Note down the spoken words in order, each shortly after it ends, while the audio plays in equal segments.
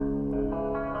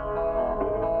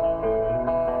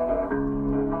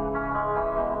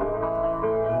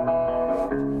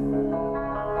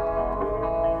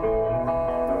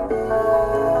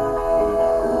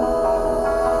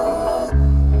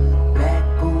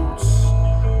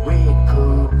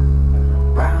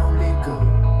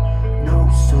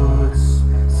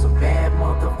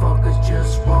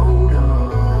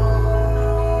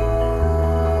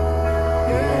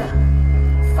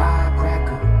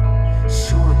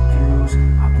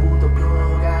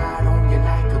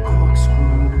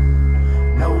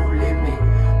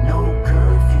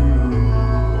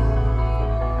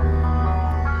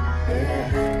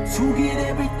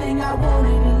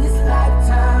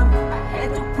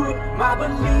my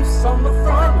beliefs on the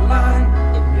front line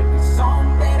in every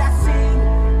song that I sing,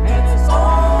 and it's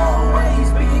always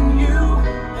been you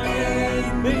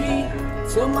and me.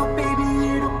 Tell my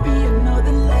baby it'll be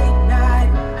another late night.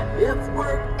 I left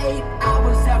work 8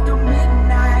 hours after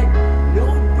midnight. No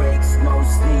breaks, no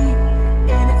sleep,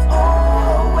 and it's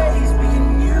always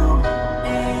been you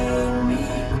and me.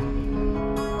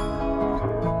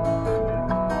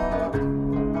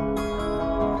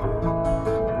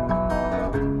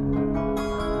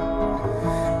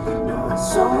 You know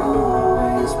it's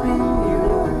always been you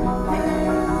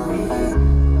and me.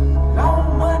 No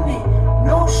money,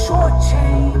 no short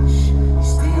change. You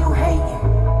still hating,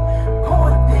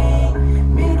 poor thing.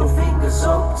 Middle fingers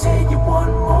up, tell you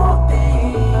one more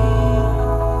thing.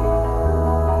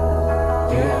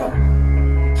 Yeah,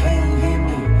 can't hear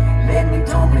me, let me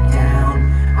dumb it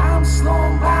down. I'm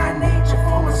slum by nature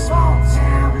from a small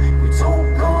town. We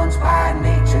told guns by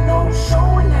nature, no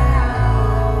showing now.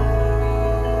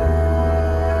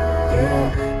 Yeah,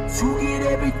 to get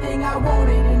everything I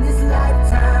wanted in this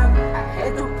lifetime, I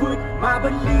had to put my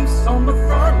beliefs on the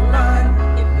front line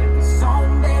in every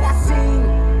song that I sing,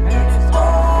 and it's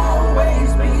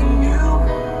always been you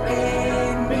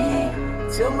and me.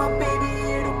 Tell my baby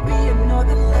it'll be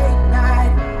another late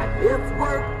night. I left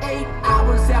work 8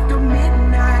 hours after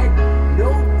midnight.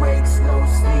 No breaks, no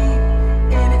sleep,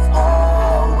 and it's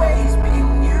always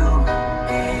been you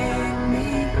and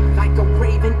me. Like a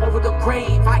raven over the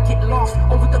grave, I get lost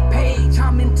over the page.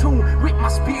 I'm in tune with my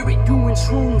spirit, doing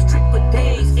shrooms, trip for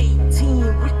days.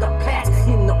 18 with the plaques,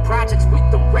 in the projects with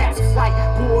the raps. White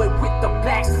boy with the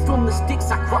blacks, from the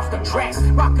sticks I cross the tracks.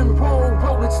 Rock and roll,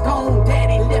 rolling stone,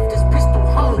 daddy left his pistol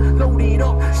home. Loaded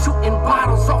up, shooting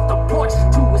bottles off the porch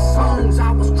to his sons.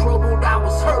 I was troubled, I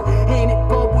was hurt, and it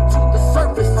bubbled to the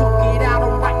surface. Took it out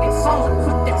on writing songs,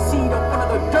 put that seed up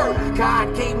under the dirt.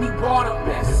 God gave me water,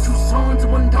 2 sons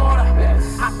and 1 daughter.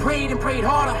 I prayed and prayed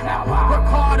harder, work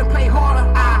hard and play harder.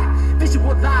 I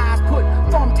visualized, put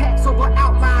thumbtacks over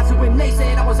outlines, and when they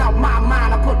said I was out my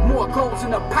mind, I put more goals in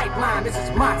the pipeline. This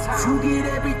is my time to get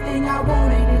everything I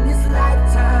wanted in this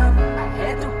lifetime. I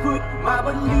had to put my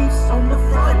beliefs on the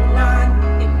front line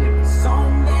in every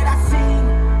song that I sing.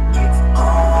 It's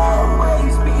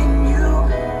always been you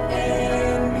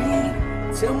and me.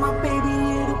 Tell my baby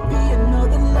it'll be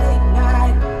another late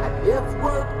night. I left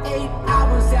work 8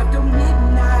 hours after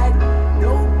midnight.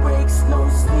 No breaks, no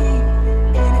sleep,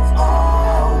 and it's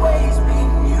always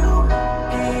been you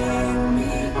and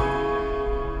me.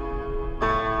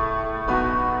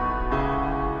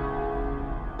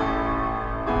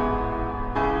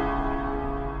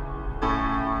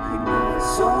 You know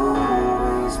it's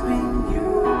always been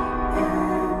you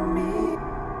and me.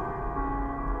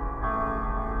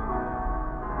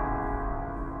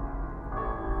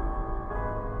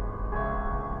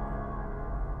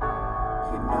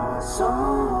 You know it's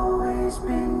always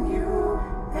been you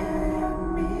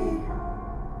and me.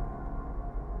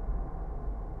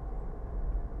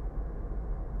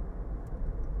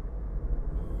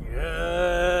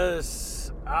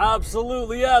 Yes,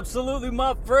 absolutely,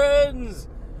 my friends.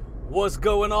 What's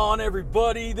going on,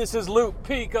 everybody? This is Luke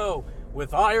Pico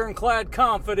with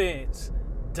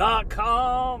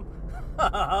IroncladConfidence.com.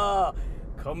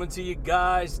 Coming to you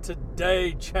guys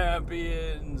today,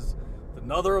 champions, with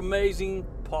another amazing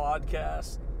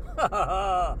podcast.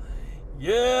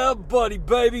 Yeah, buddy,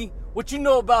 baby. What you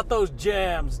know about those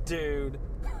jams, dude?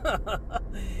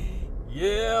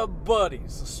 Yeah,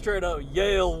 buddies. Straight up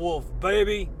Yale Wolf,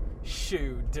 baby.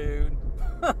 Shoot, dude.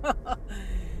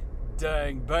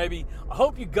 Dang, baby. I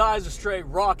hope you guys are straight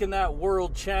rocking that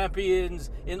world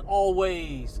champions in all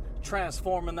ways,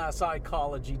 transforming that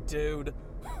psychology, dude.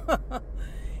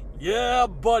 Yeah,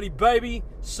 buddy, baby.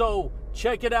 So,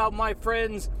 check it out, my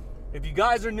friends. If you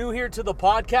guys are new here to the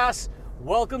podcast,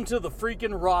 welcome to the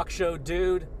freaking rock show,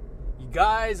 dude. You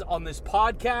guys, on this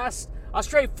podcast, I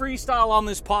straight freestyle on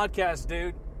this podcast,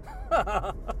 dude.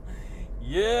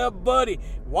 Yeah, buddy.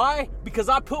 Why? Because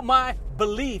I put my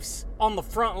beliefs on the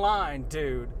front line,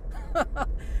 dude.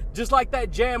 Just like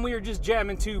that jam we were just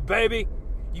jamming to, baby.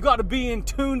 You got to be in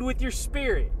tune with your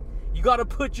spirit. You got to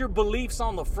put your beliefs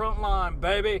on the front line,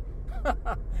 baby.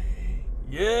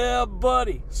 Yeah,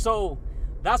 buddy. So,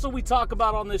 that's what we talk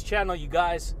about on this channel, you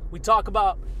guys. We talk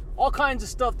about all kinds of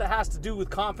stuff that has to do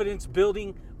with confidence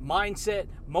building, mindset,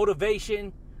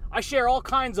 motivation. I share all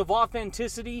kinds of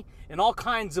authenticity and all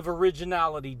kinds of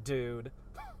originality, dude.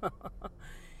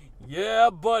 Yeah,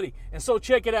 buddy. And so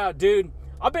check it out, dude.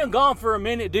 I've been gone for a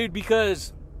minute, dude,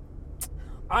 because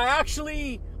I've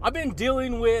been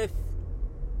dealing with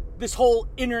this whole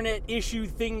internet issue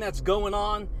thing that's going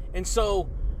on. And so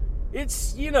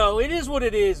It's, it is what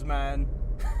it is, man.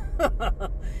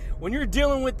 When you're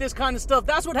dealing with this kind of stuff,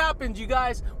 that's what happens, you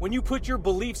guys, when you put your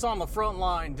beliefs on the front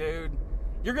line, dude.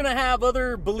 You're going to have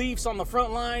other beliefs on the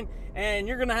front line, and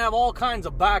you're going to have all kinds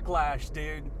of backlash,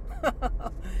 dude.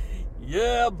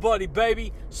 Yeah, buddy,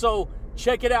 baby. So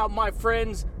check it out, my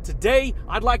friends. Today,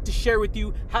 I'd like to share with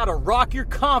you how to rock your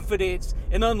confidence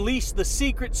and unleash the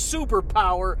secret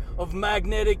superpower of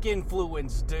magnetic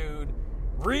influence, dude.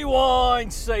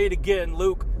 Rewind, say it again,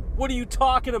 Luke. What are you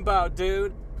talking about,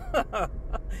 dude?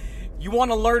 You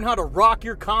want to learn how to rock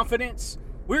your confidence?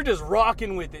 We're just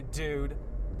rocking with it, dude.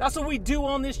 That's what we do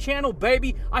on this channel,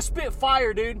 baby. I spit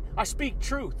fire, dude. I speak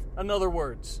truth, in other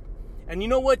words. And you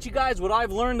know what, you guys? What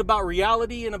I've learned about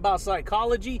reality and about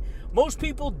psychology, most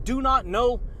people do not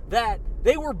know that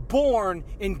they were born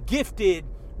and gifted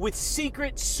with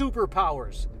secret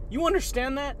superpowers. You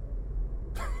understand that?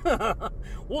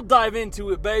 We'll dive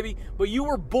into it, baby. But you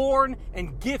were born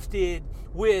and gifted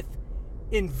with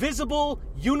invisible,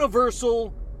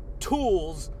 universal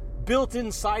tools built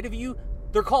inside of you.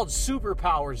 They're called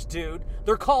superpowers, dude.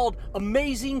 They're called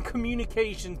amazing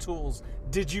communication tools.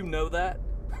 Did you know that?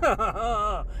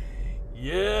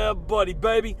 Yeah, buddy,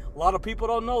 baby. A lot of people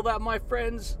don't know that, my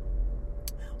friends.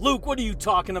 Luke, what are you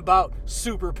talking about?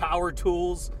 Superpower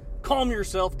tools? Calm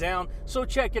yourself down. So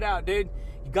check it out, dude.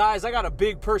 You guys, I got a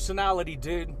big personality,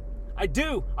 dude. I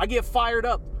do. I get fired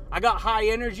up. I got high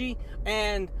energy,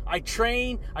 and I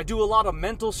train. I do a lot of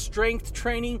mental strength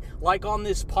training, like on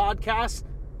this podcast.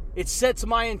 It sets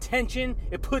my intention.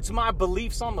 It puts my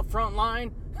beliefs on the front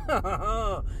line.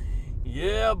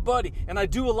 Yeah, buddy. And I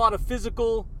do a lot of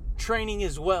physical training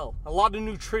as well. A lot of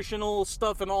nutritional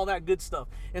stuff and all that good stuff.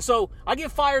 And so I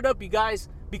get fired up, you guys,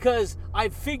 because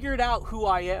I've figured out who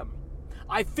I am.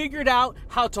 I figured out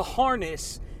how to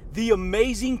harness the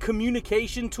amazing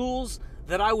communication tools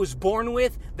that I was born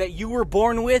with, that you were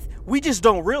born with. We just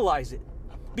don't realize it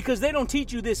because they don't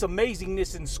teach you this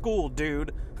amazingness in school,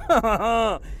 dude.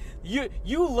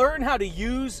 You learn how to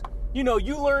use, you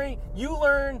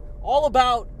learn all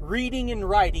about reading and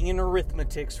writing and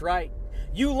arithmetics, right?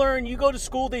 You go to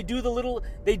school, they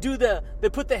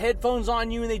put the headphones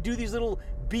on you and they do these little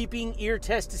beeping ear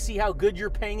tests to see how good you're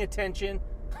paying attention.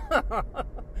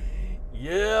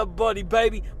 Yeah, buddy,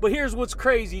 baby. But here's what's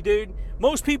crazy, dude.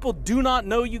 Most people do not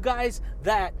know, you guys,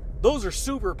 that those are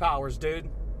superpowers, dude.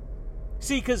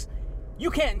 See, because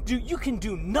you can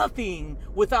do nothing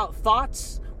without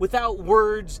thoughts, without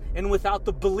words, and without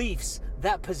the beliefs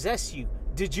that possess you.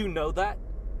 Did you know that?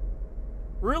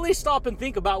 Really stop and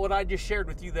think about what I just shared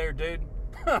with you there, dude.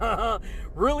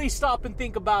 Really stop and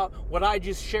think about what I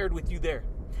just shared with you there.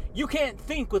 You can't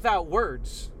think without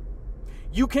words.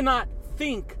 You cannot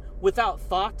think without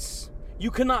thoughts.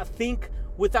 You cannot think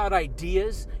without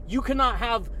ideas. You cannot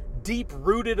have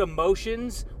deep-rooted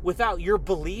emotions without your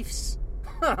beliefs.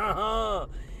 Yeah,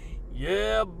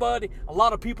 buddy. A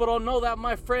lot of people don't know that,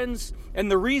 my friends. And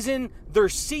the reason they're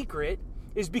secret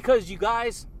is because, you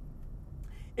guys,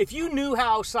 if you knew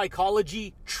how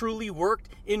psychology truly worked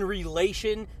in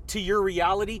relation to your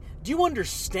reality, do you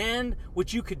understand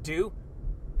what you could do?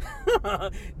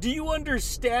 Do you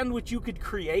understand what you could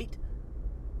create?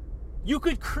 You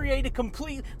could create a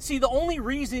complete... See, the only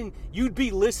reason you'd be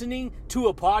listening to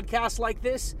a podcast like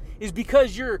this is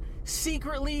because you're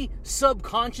secretly,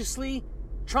 subconsciously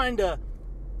trying to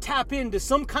tap into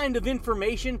some kind of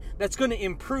information that's going to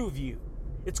improve you.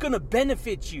 It's going to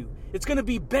benefit you. It's going to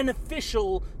be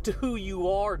beneficial to who you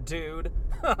are, dude.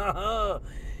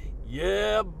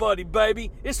 Yeah, buddy,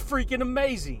 baby. It's freaking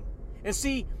amazing. And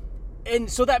see,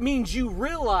 and so that means you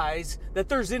realize that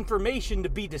there's information to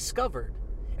be discovered.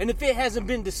 And if it hasn't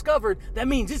been discovered, that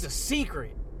means it's a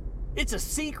secret. It's a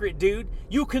secret, dude.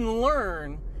 You can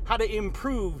learn how to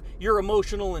improve your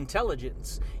emotional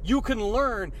intelligence. You can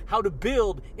learn how to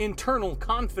build internal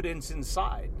confidence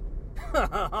inside.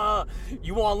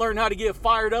 You want to learn how to get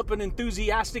fired up and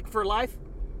enthusiastic for life?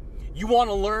 You want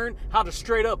to learn how to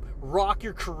straight up rock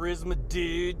your charisma,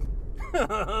 dude?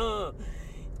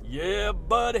 Yeah,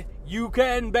 buddy. You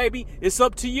can, baby. It's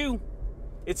up to you.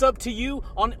 It's up to you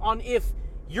on if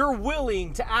you're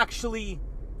willing to actually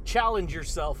challenge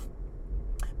yourself.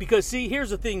 Because, see, here's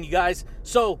the thing, you guys.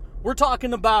 So, we're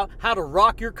talking about how to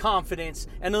rock your confidence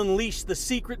and unleash the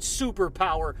secret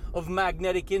superpower of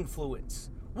magnetic influence.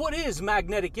 What is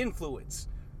magnetic influence?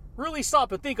 Really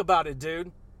stop and think about it,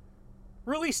 dude.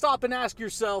 Really stop and ask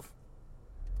yourself,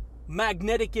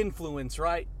 magnetic influence,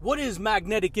 right? What is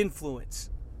magnetic influence?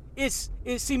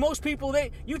 See, most people,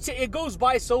 it goes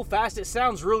by so fast, it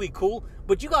sounds really cool,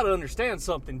 but you got to understand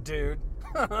something, dude.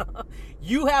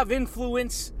 You have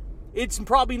influence. It's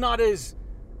probably not as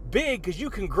big because you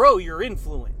can grow your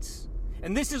influence.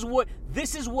 And this is what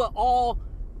I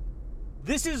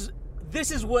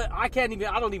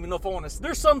don't even know if I want to.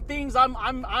 There's some things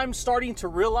I'm starting to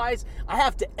realize I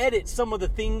have to edit some of the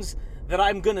things that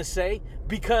I'm gonna say,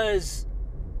 because,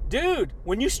 dude,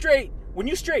 when you straight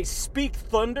speak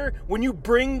thunder, when you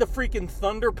bring the freaking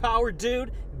thunder power,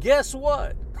 dude, guess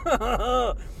what?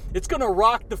 It's gonna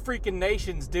rock the freaking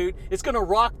nations, dude. It's gonna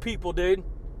rock people, dude.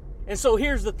 And so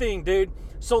here's the thing, dude.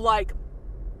 So, like,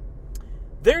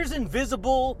 there's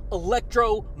invisible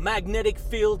electromagnetic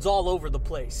fields all over the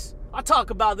place. I talk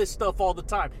about this stuff all the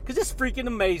time because it's freaking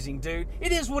amazing, dude.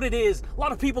 It is what it is. A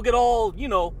lot of people get all,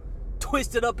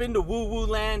 twisted up into woo-woo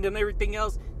land and everything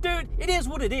else. Dude, it is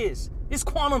what it is. It's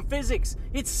quantum physics.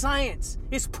 It's science.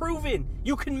 It's proven.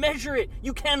 You can measure it.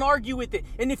 You can't argue with it.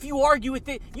 And if you argue with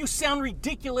it, you sound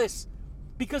ridiculous.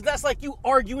 Because that's like you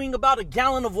arguing about a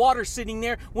gallon of water sitting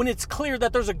there when it's clear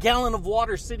that there's a gallon of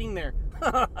water sitting there.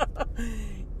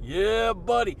 Yeah,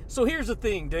 buddy. So here's the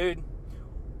thing, dude.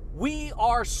 We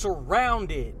are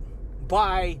surrounded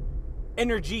by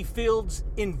energy fields,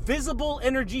 invisible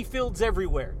energy fields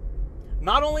everywhere.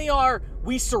 Not only are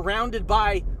we surrounded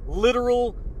by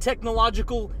literal,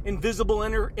 technological, invisible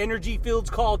energy fields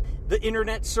called the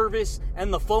internet service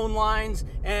and the phone lines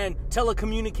and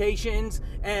telecommunications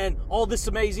and all this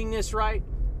amazingness, right?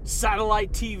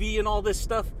 Satellite TV and all this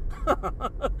stuff.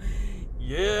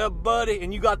 Yeah, buddy.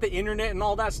 And you got the internet and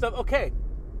all that stuff. Okay.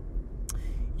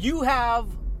 You have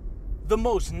the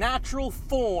most natural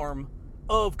form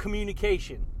of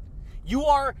communication. You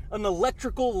are an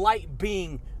electrical light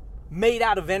being made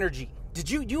out of energy.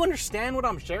 Do you understand what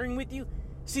I'm sharing with you?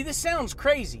 See, this sounds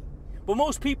crazy, but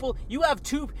most people, you have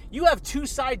two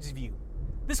sides of you.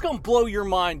 This is gonna blow your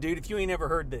mind, dude, if you ain't ever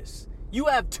heard this. You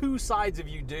have two sides of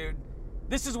you, dude.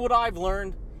 This is what I've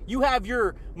learned. You have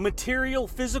your material,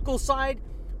 physical side,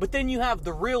 but then you have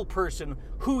the real person,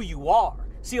 who you are.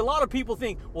 See, a lot of people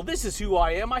think, well, this is who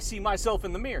I am. I see myself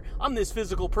in the mirror. I'm this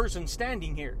physical person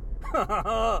standing here.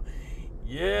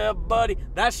 Yeah, buddy.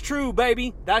 That's true,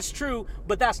 baby. That's true,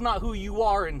 but that's not who you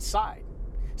are inside.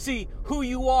 See, who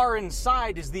you are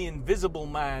inside is the invisible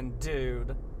man,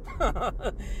 dude.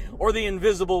 Or the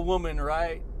invisible woman,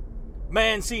 right?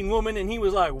 Man seen woman and he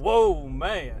was like, whoa,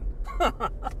 man.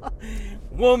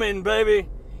 Woman, baby.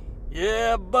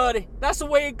 Yeah, buddy. That's the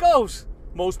way it goes.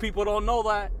 Most people don't know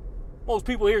that. Most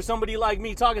people hear somebody like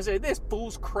me talk and say, this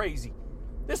fool's crazy.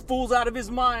 This fool's out of his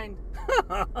mind.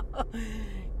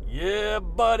 Yeah,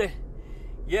 buddy.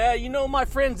 Yeah, my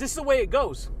friends, this is the way it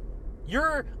goes.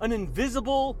 You're an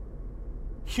invisible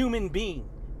human being.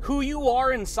 Who you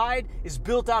are inside is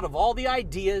built out of all the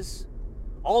ideas,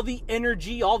 all the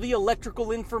energy, all the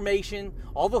electrical information,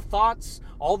 all the thoughts,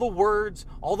 all the words,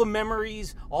 all the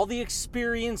memories, all the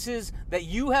experiences that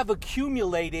you have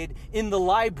accumulated in the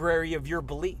library of your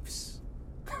beliefs.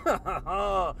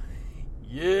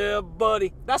 Yeah,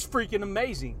 buddy. That's freaking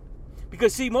amazing.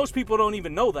 Because, see, most people don't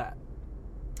even know that.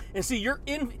 And see, you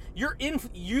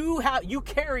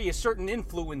carry a certain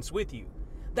influence with you.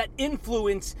 That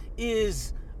influence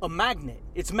is a magnet.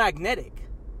 It's magnetic.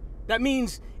 That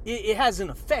means it has an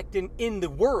effect in the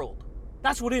world.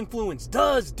 That's what influence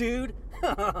does, dude.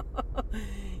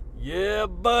 Yeah,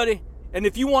 buddy. And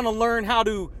if you want to learn how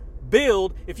to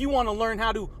build, if you want to learn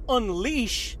how to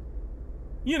unleash,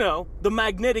 the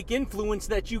magnetic influence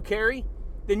that you carry,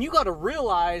 then you got to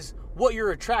realize what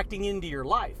you're attracting into your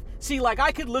life. See, like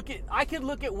I could look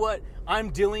at what I'm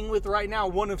dealing with right now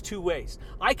one of two ways.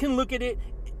 I can look at it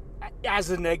as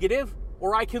a negative,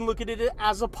 or I can look at it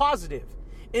as a positive.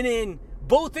 And in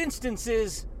both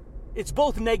instances, it's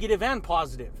both negative and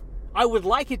positive. I would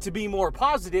like it to be more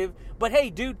positive, but hey,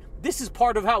 dude, this is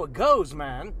part of how it goes,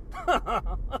 man.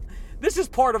 This is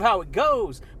part of how it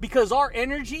goes, because our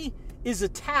energy is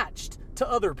attached to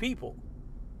other people.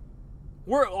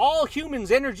 We're all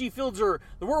humans, energy fields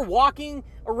we're walking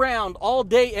around all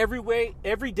day,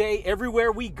 every day,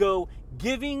 everywhere we go,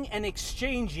 giving and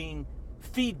exchanging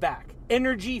feedback,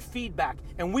 energy feedback,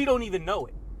 and we don't even know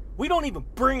it. We don't even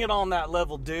bring it on that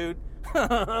level, dude.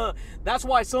 That's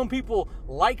why some people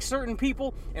like certain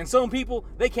people, and some people,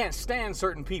 they can't stand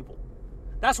certain people.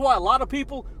 That's why a lot of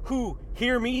people who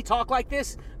hear me talk like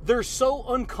this, they're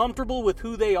so uncomfortable with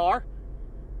who they are.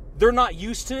 They're not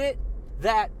used to it,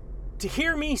 that to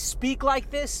hear me speak like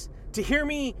this, to hear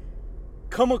me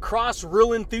come across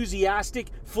real enthusiastic,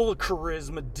 full of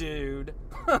charisma, dude,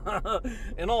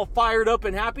 and all fired up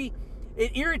and happy,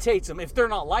 it irritates them if they're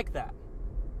not like that.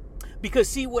 Because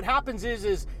see, what happens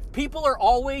is people are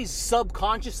always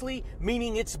subconsciously,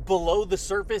 meaning it's below the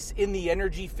surface in the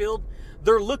energy field,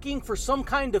 they're looking for some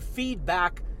kind of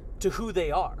feedback to who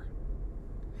they are.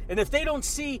 And if they don't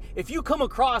see, if you come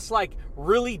across like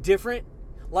really different,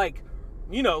 like,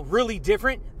 you know, really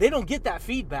different, they don't get that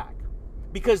feedback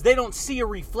because they don't see a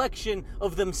reflection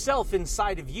of themselves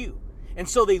inside of you. And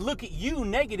so they look at you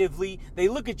negatively. They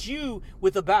look at you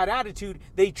with a bad attitude.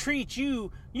 They treat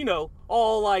you, you know,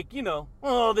 all like, you know,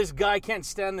 oh, this guy, can't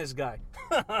stand this guy.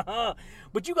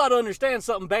 But you got to understand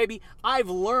something, baby. I've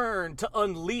learned to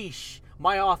unleash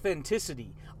my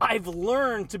authenticity. I've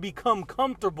learned to become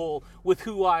comfortable with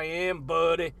who I am,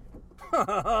 buddy.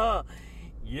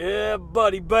 Yeah,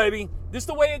 buddy, baby. This is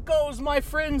the way it goes, my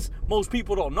friends. Most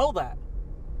people don't know that.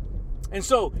 And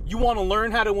so you want to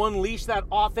learn how to unleash that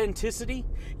authenticity?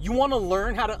 You want to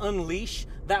learn how to unleash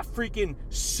that freaking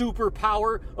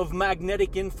superpower of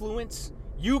magnetic influence?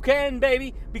 You can,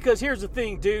 baby, because here's the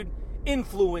thing, dude.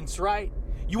 Influence, right?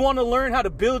 You want to learn how to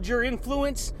build your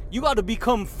influence? You got to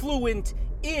become fluent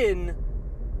in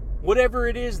whatever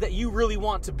it is that you really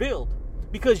want to build.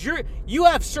 Because you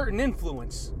have certain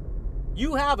influence.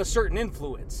 You have a certain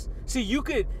influence. See, you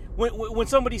could, when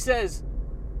somebody says,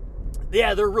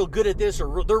 yeah, they're real good at this,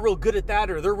 or they're real good at that,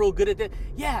 or they're real good at that.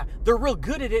 Yeah, they're real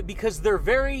good at it because they're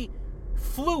very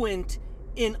fluent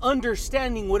in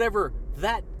understanding whatever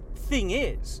that thing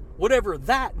is, whatever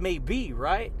that may be,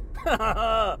 right?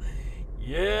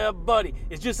 Yeah, buddy.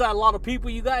 It's just that a lot of people,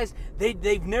 you guys,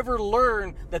 they've never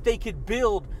learned that they could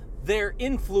build their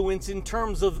influence in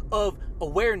terms of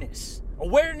awareness.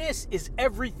 Awareness is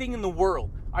everything in the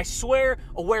world. I swear,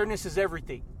 awareness is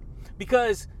everything.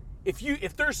 Because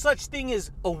if there's such thing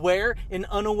as aware and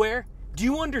unaware, do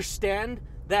you understand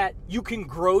that you can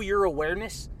grow your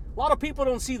awareness? A lot of people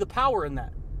don't see the power in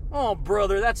that. Oh,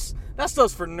 brother, that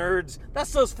stuff's for nerds. That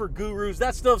stuff's for gurus.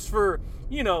 That stuff's for,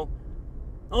 you know,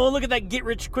 oh, look at that get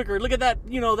rich quicker. Look at that,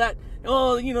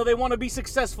 oh, they want to be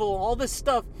successful. All this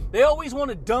stuff. They always want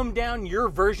to dumb down your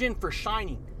version for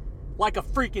shining like a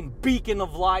freaking beacon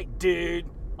of light, dude.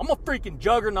 I'm a freaking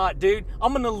juggernaut, dude.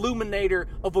 I'm an illuminator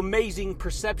of amazing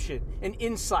perception and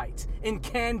insights and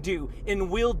can do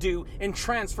and will do and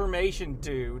transformation,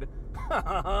 dude.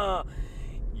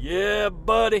 Yeah,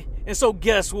 buddy. And so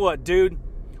guess what, dude?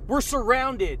 We're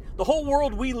surrounded. The whole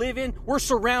world we live in, we're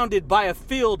surrounded by a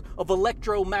field of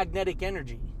electromagnetic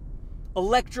energy.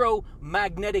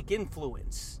 Electromagnetic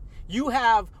influence. You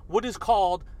have what is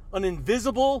called an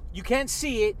invisible, you can't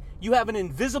see it, you have an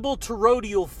invisible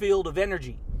toroidal field of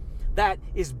energy that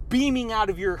is beaming out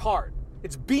of your heart.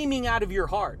 It's beaming out of your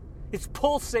heart. It's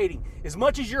pulsating. As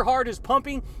much as your heart is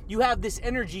pumping, you have this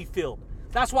energy field.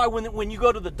 That's why when you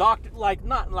go to the doctor, like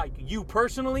not like you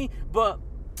personally, but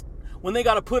when they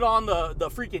got to put on the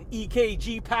freaking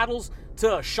EKG paddles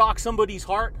to shock somebody's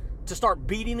heart to start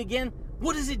beating again,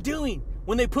 what is it doing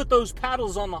when they put those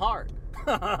paddles on the heart?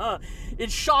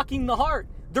 It's shocking the heart.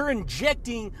 They're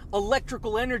injecting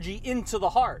electrical energy into the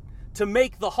heart to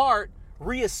make the heart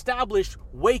reestablish,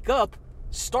 wake up,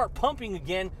 start pumping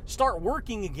again, start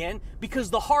working again, because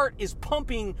the heart is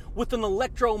pumping with an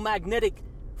electromagnetic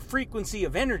frequency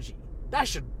of energy. That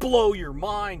should blow your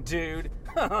mind, dude.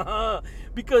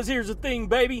 Because here's the thing,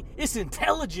 baby. It's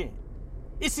intelligent.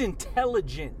 It's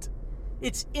intelligent.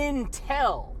 It's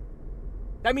intel.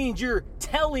 That means you're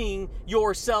telling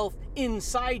yourself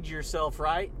inside yourself,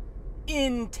 right?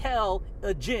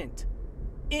 Intelligent.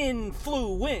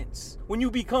 Influence. When you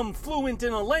become fluent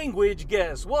in a language,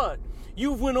 guess what?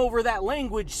 You've went over that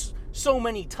language so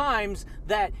many times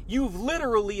that you've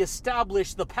literally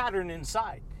established the pattern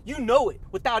inside. You know it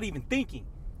without even thinking.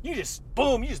 You just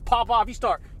boom, you just pop off. You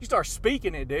start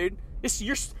speaking it, dude.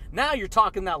 Now you're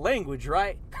talking that language,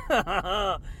 right?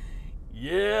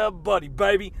 Yeah, buddy,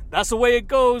 baby. That's the way it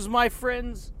goes, my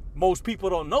friends. Most people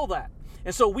don't know that.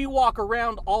 And so we walk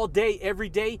around all day, every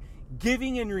day,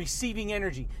 giving and receiving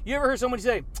energy. You ever heard somebody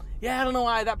say, yeah, I don't know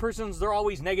why that they're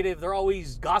always negative, they're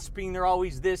always gossiping, they're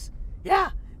always this. Yeah,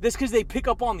 that's because they pick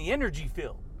up on the energy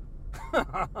field.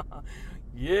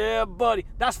 Yeah, buddy.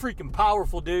 That's freaking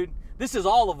powerful, dude. This is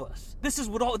all of us. This is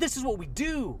what we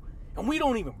do. And we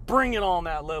don't even bring it on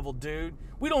that level, dude.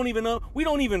 We don't even know, we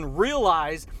don't even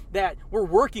realize that we're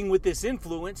working with this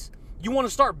influence. You want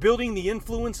to start building the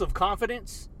influence of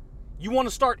confidence? You want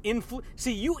to start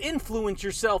see, you influence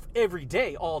yourself every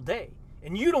day, all day.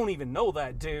 And you don't even know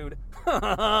that, dude.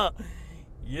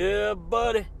 Yeah,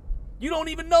 buddy. You don't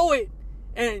even know it.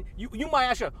 And you might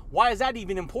ask, why is that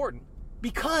even important?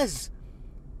 Because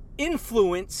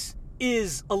influence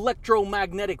is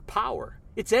electromagnetic power.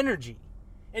 It's energy.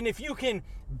 And if you can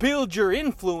build your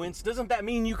influence, doesn't that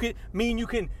mean you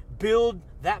can build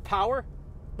that power?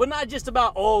 But not just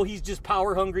about, oh, he's just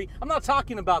power hungry. I'm not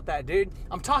talking about that, dude.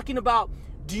 I'm talking about,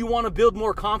 do you want to build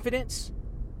more confidence?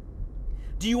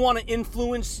 Do you want to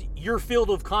influence your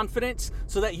field of confidence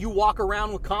so that you walk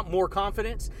around with more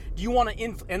confidence? Do you want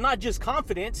to, and not just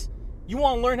confidence, you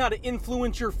want to learn how to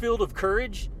influence your field of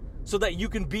courage so that you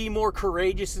can be more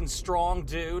courageous and strong,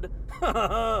 dude?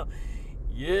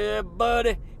 Yeah,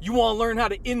 buddy. You want to learn how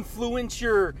to influence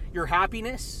your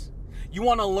happiness? You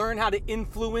want to learn how to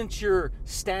influence your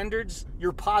standards,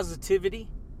 your positivity?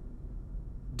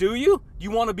 Do you? Do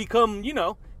you want to become,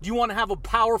 do you want to have a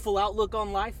powerful outlook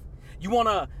on life? You want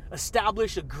to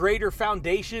establish a greater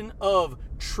foundation of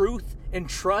truth and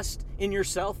trust in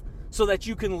yourself so that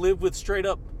you can live with straight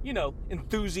up,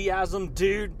 enthusiasm,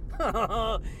 dude?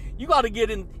 You got to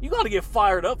get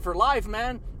fired up for life,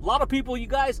 man. A lot of people, you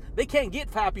guys, they can't get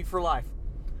happy for life.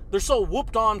 They're so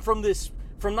whooped on from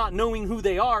not knowing who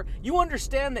they are. You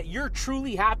understand that you're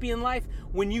truly happy in life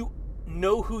when you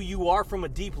know who you are from a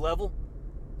deep level?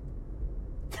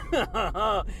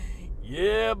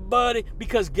 Yeah, buddy.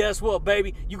 Because guess what,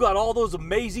 baby? You got all those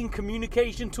amazing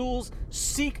communication tools,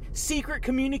 secret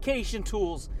communication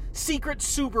tools, secret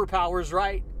superpowers,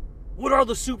 right? What are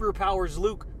the superpowers,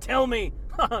 Luke? Tell me.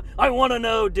 I want to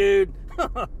know, dude.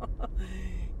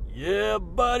 Yeah,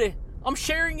 buddy. I'm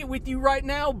sharing it with you right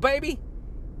now, baby.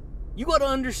 You got to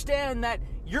understand that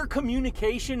your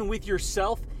communication with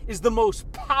yourself is the most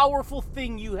powerful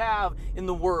thing you have in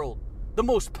the world. The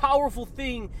most powerful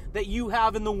thing that you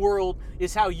have in the world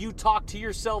is how you talk to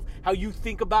yourself, how you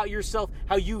think about yourself,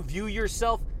 how you view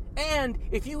yourself, and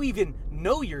if you even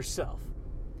know yourself.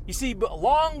 You see, a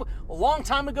long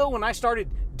time ago when I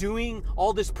started doing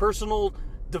all this personal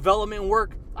development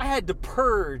work, I had to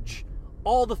purge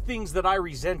all the things that I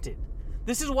resented.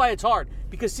 This is why it's hard,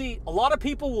 because see, a lot of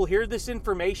people will hear this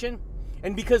information,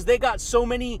 and because they got so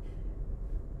many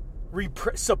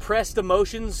suppressed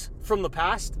emotions from the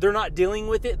past, they're not dealing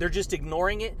with it, they're just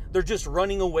ignoring it, they're just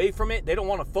running away from it. They don't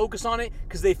want to focus on it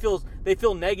because they feel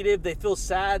negative, they feel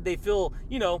sad, they feel,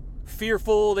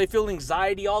 fearful, they feel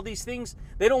anxiety, all these things.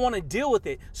 They don't want to deal with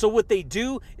it. So what they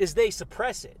do is they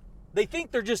suppress it. They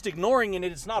think they're just ignoring it and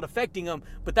it's not affecting them,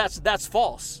 but that's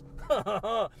false.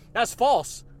 That's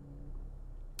false.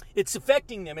 It's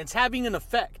affecting them. It's having an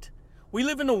effect. We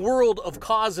live in a world of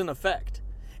cause and effect.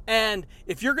 And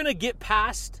if you're going to get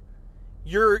past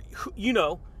if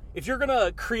you're going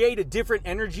to create a different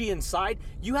energy inside,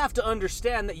 you have to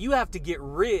understand that you have to get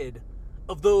rid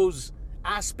of those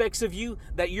aspects of you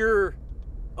that you're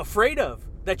afraid of,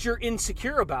 that you're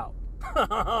insecure about.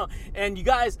 And you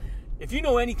guys, if you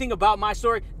know anything about my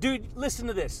story, dude, listen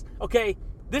to this, okay?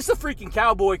 This is a freaking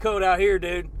cowboy code out here,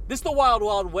 dude. This is the wild,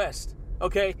 wild west,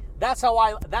 okay? That's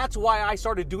why I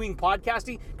started doing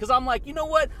podcasting, because I'm like, you know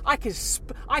what? I can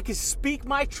speak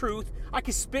my truth. I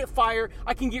can spit fire.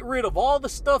 I can get rid of all the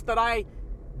stuff that I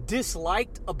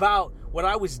disliked about what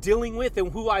I was dealing with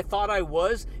and who I thought I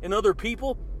was and other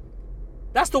people.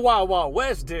 That's the wild, wild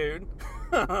west, dude.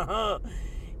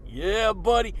 Yeah,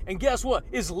 buddy. And guess what?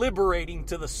 It's liberating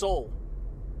to the soul.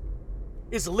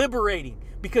 It's liberating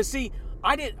because see,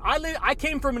 I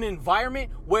came from an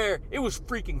environment where it was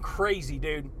freaking crazy,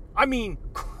 dude. I mean,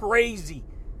 crazy.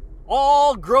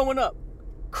 All growing up.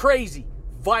 Crazy.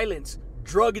 Violence,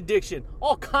 drug addiction,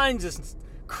 all kinds of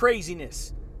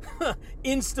craziness.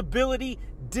 Instability,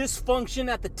 dysfunction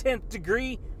at the 10th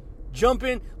degree.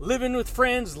 Jumping, living with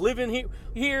friends, living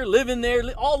here, living there,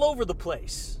 all over the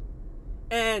place.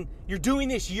 And you're doing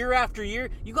this year after year.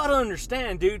 You got to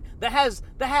understand, dude, that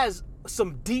has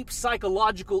some deep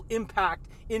psychological impact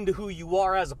into who you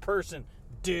are as a person,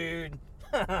 dude.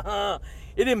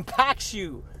 It impacts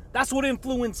you. That's what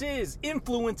influence is.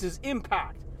 Influence is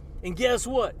impact. And guess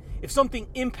what? If something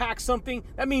impacts something,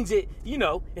 that means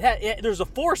there's a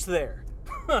force there.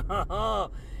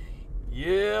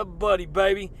 Yeah, buddy,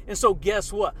 baby. And so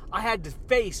guess what? I had to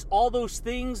face all those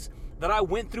things that I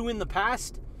went through in the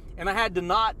past, and I had to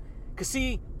not, because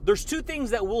see, there's two things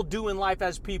that we'll do in life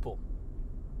as people.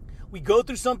 We go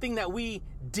through something that we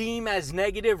deem as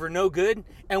negative or no good,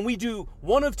 and we do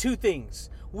one of two things.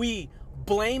 We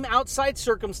blame outside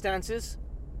circumstances,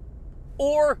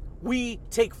 or we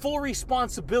take full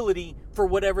responsibility for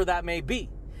whatever that may be.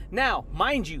 Now,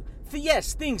 mind you,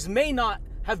 yes, things may not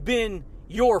have been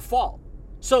your fault.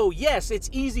 So yes, it's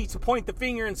easy to point the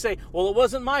finger and say, well, it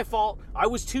wasn't my fault. I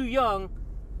was too young.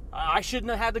 I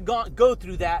shouldn't have had to go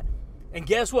through that. And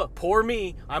guess what? Poor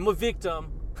me. I'm a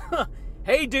victim.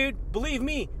 Hey, dude, believe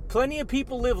me, plenty of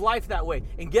people live life that way.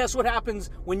 And guess what happens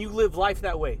when you live life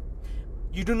that way?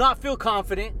 You do not feel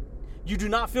confident. You do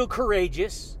not feel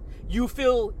courageous. You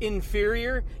feel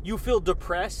inferior. You feel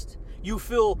depressed. You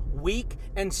feel weak.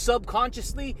 And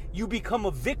subconsciously, you become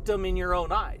a victim in your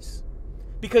own eyes.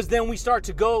 Because then we start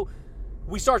to go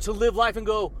we start to live life and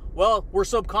go, well, we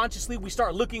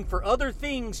start looking for other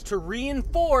things to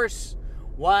reinforce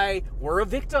why we're a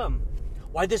victim,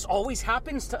 why this always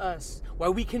happens to us, why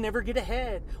we can never get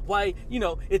ahead, why,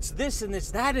 it's this and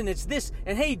it's that and it's this.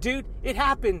 And hey, dude, it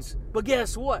happens. But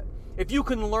guess what? If you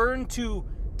can learn to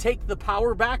take the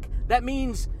power back, that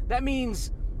means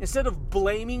instead of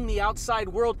blaming the outside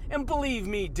world, and believe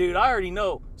me, dude, I already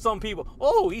know some people,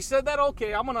 oh, he said that,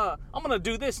 okay, I'm gonna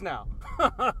do this now.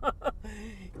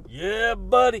 Yeah,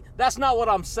 buddy. That's not what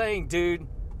I'm saying, dude.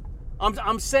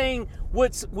 I'm saying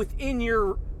what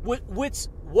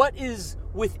is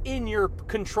within your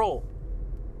control.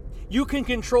 You can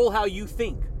control how you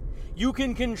think. You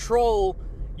can control,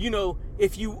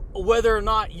 whether or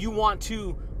not you want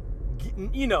to,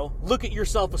 look at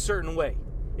yourself a certain way.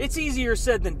 It's easier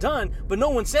said than done, but no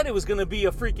one said it was going to be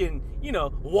a freaking,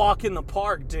 walk in the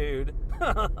park, dude.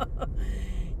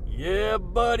 Yeah,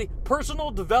 buddy.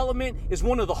 Personal development is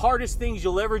one of the hardest things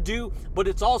you'll ever do, but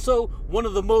it's also one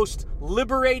of the most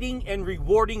liberating and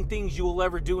rewarding things you will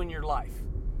ever do in your life.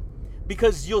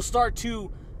 Because you'll start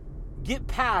to get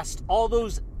past all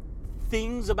those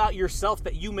things about yourself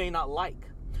that you may not like.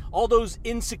 All those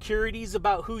insecurities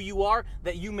about who you are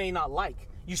that you may not like.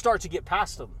 You start to get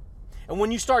past them. And when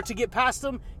you start to get past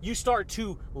them, you start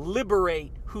to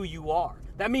liberate who you are.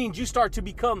 That means you start to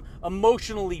become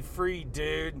emotionally free,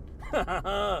 dude.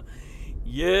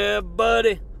 Yeah,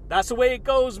 buddy. That's the way it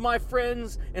goes, my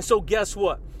friends. And so guess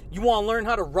what? You want to learn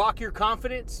how to rock your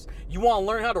confidence? You want to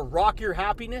learn how to rock your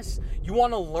happiness? You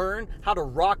want to learn how to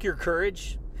rock your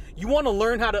courage? You want to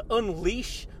learn how to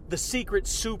unleash the secret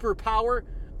superpower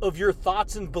of your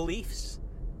thoughts and beliefs?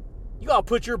 You got to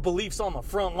put your beliefs on the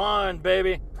front line,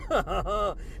 baby.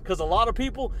 Because a lot of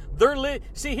people,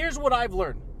 see, here's what I've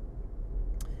learned.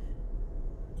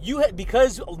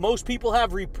 Because most people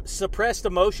have suppressed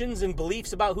emotions and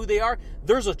beliefs about who they are,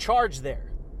 there's a charge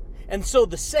there. And so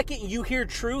the second you hear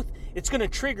truth, it's going to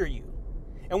trigger you.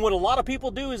 And what a lot of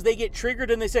people do is they get triggered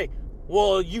and they say,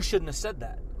 well, you shouldn't have said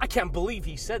that. I can't believe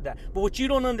he said that. But what you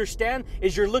don't understand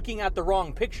is you're looking at the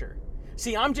wrong picture.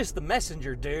 See, I'm just the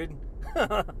messenger, dude.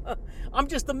 I'm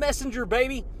just the messenger,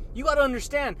 baby. You got to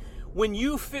understand, when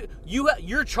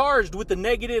you're charged with the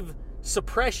negative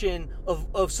suppression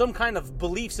of some kind of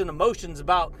beliefs and emotions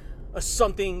about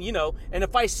something, and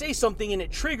if I say something and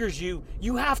it triggers you,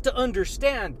 you have to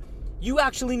understand, you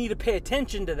actually need to pay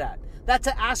attention to that. That's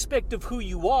an aspect of who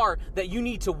you are that you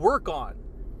need to work on.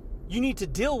 You need to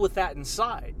deal with that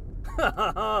inside.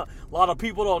 A lot of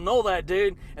people don't know that,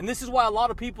 dude. And this is why a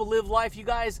lot of people live life, you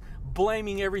guys,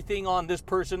 blaming everything on this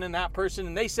person and that person,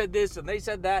 and they said this and they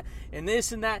said that and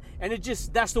this and that, and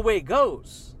that's the way it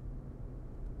goes.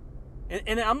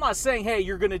 And I'm not saying, hey,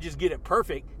 you're going to just get it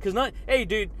perfect, because hey,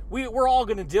 dude, we're all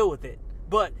going to deal with it.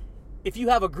 But if you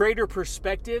have a greater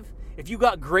perspective, if you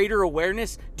got greater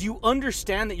awareness, do you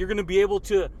understand that you're going to be able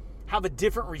to have a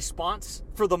different response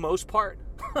for the most part?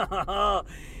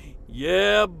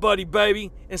 Yeah, buddy,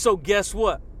 baby. And so guess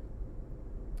what?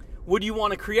 What do you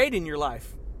want to create in your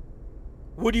life?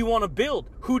 What do you want to build?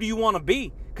 Who do you want to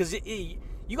be? Because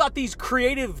you got these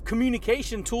creative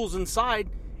communication tools inside,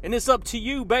 and it's up to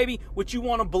you, baby, what you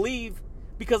want to believe.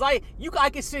 Because I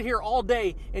could sit here all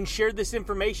day and share this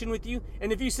information with you,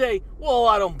 and if you say, well,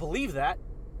 I don't believe that,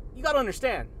 you got to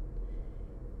understand,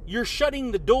 you're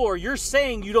shutting the door. You're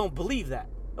saying you don't believe that.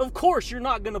 Of course, you're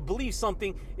not going to believe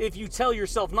something if you tell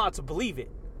yourself not to believe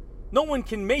it. No one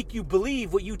can make you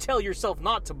believe what you tell yourself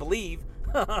not to believe.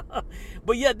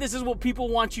 But yet, this is what people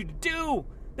want you to do.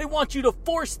 They want you to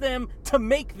force them to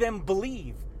make them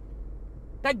believe.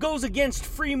 That goes against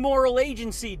free moral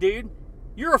agency, dude.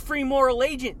 You're a free moral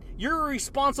agent. You're a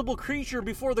responsible creature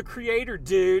before the Creator,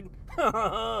 dude.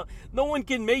 No one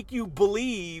can make you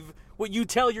believe what you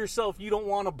tell yourself you don't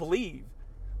want to believe.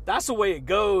 That's the way it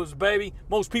goes, baby.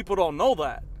 Most people don't know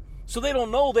that. So they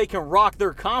don't know they can rock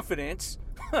their confidence.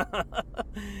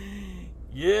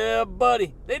 Yeah,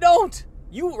 buddy. They don't.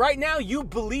 Right now, you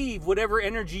believe whatever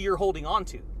energy you're holding on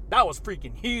to. That was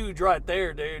freaking huge right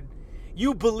there, dude.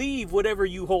 You believe whatever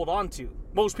you hold on to.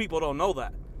 Most people don't know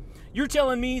that. You're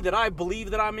telling me that I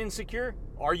believe that I'm insecure?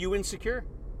 Are you insecure?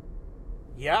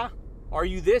 Yeah. Are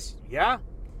you this? Yeah.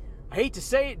 I hate to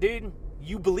say it, dude.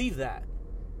 You believe that.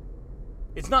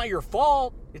 It's not your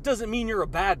fault. It doesn't mean you're a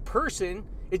bad person.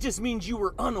 It just means you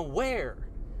were unaware.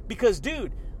 Because,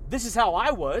 dude, this is how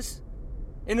I was.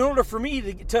 In order for me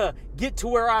to get to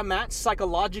where I'm at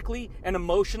psychologically and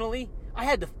emotionally, I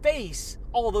had to face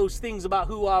all those things about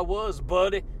who I was,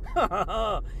 buddy.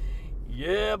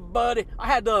 Yeah, buddy. I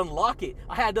had to unlock it.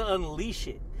 I had to unleash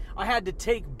it. I had to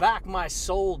take back my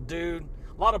soul, dude.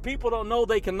 A lot of people don't know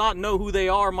they cannot know who they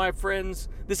are, my friends.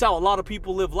 This is how a lot of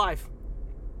people live life.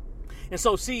 And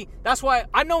so, see, that's why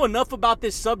I know enough about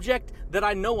this subject that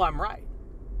I know I'm right.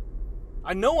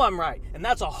 I know I'm right. And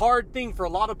that's a hard thing for a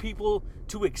lot of people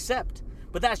to accept.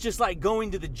 But that's just like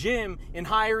going to the gym and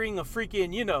hiring a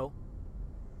freaking,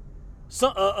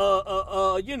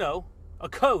 a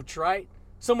coach, right?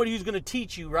 Somebody who's going to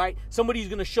teach you, right? Somebody who's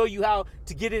going to show you how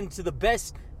to get into the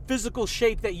best physical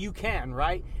shape that you can,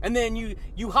 right? And then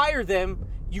you hire them,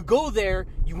 you go there,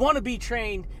 you want to be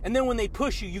trained, and then when they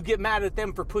push you, you get mad at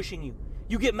them for pushing you.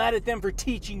 You get mad at them for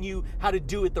teaching you how to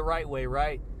do it the right way,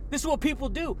 right? This is what people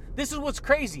do. This is what's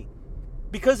crazy.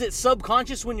 Because it's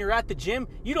subconscious when you're at the gym,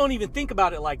 you don't even think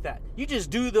about it like that. You just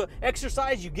do the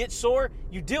exercise, you get sore,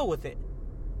 you deal with it.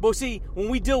 But see, when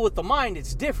we deal with the mind,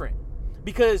 it's different.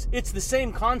 Because it's the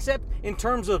same concept in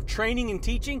terms of training and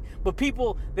teaching, but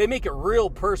people, they make it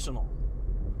real personal.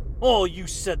 Oh, you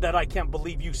said that. I can't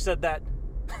believe you said that.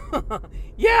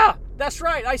 Yeah, that's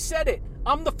right. I said it.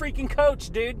 I'm the freaking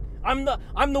coach, dude. I'm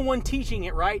the one teaching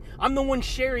it, right? I'm the one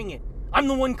sharing it. I'm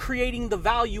the one creating the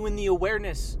value and the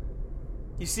awareness.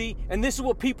 You see? And this is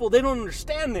what people, they don't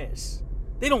understand this.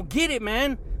 They don't get it,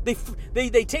 man.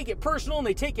 They take it personal and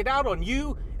they take it out on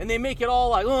you and they make it all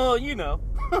like, oh,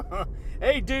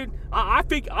 Hey, dude, I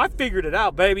figured it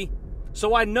out, baby.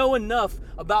 So I know enough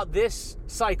about this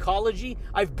psychology.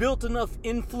 I've built enough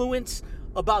influence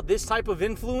about this type of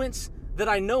influence that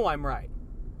I know I'm right.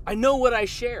 I know what I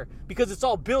share because it's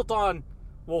all built on,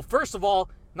 well, first of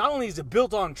all, not only is it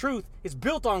built on truth, it's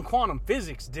built on quantum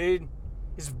physics, dude.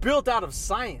 It's built out of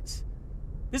science.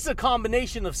 This is a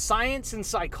combination of science and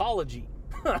psychology.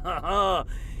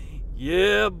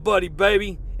 Yeah, buddy,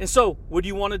 baby. And so, what do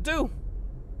you want to do?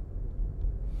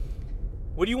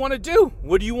 What do you want to do?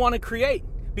 What do you want to create?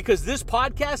 Because this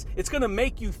podcast, it's going to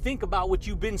make you think about what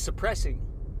you've been suppressing.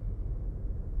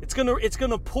 It's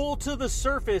going to pull to the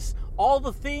surface all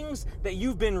the things that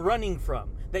you've been running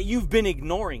from, that you've been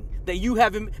ignoring, that you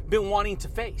haven't been wanting to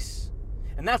face.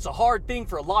 And that's a hard thing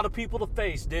for a lot of people to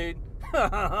face, dude.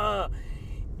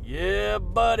 Yeah,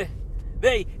 buddy.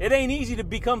 It ain't easy to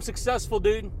become successful,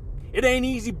 dude. It ain't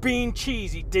easy being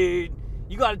cheesy, dude.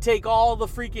 You got to take all the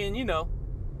freaking,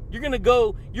 you're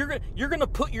going to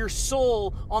put your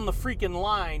soul on the freaking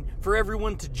line for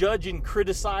everyone to judge and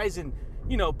criticize and,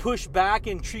 push back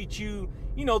and treat you,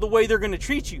 the way they're going to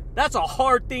treat you. That's a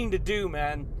hard thing to do,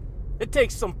 man. It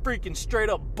takes some freaking straight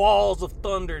up balls of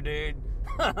thunder, dude.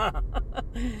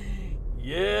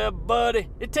 Yeah, buddy.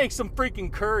 It takes some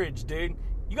freaking courage, dude.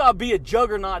 You got to be a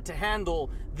juggernaut to handle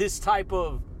this type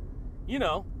of,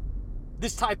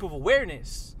 this type of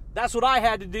awareness. That's what I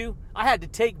had to do. I had to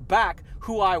take back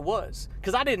who I was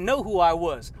because I didn't know who I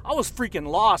was. I was freaking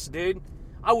lost, dude.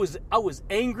 I was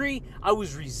angry. I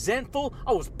was resentful.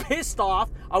 I was pissed off.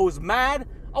 I was mad.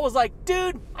 I was like,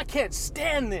 dude, I can't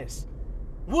stand this.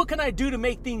 What can I do to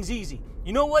make things easy?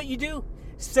 You know what you do?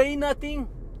 Say nothing,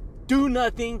 do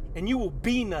nothing, and you will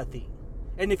be nothing.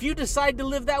 And if you decide to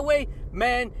live that way,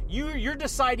 man, you're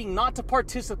deciding not to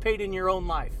participate in your own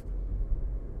life.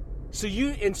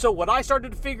 So what I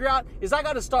started to figure out is I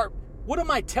got to start, what am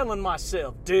I telling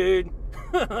myself, dude?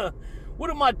 What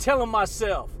am I telling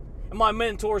myself? And my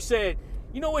mentor said,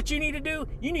 you know what you need to do?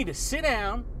 You need to sit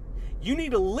down. You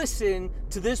need to listen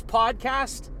to this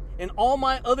podcast and all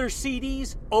my other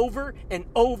CDs over and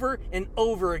over and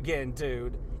over again,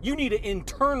 dude. You need to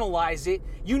internalize it.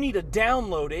 You need to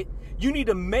download it. You need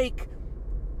to make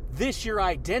this your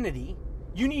identity.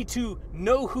 You need to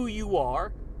know who you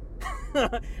are.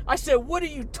 I said, what are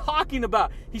you talking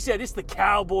about? He said, it's the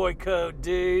cowboy code,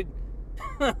 dude.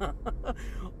 I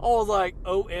was like,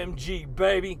 OMG,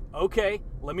 baby. Okay,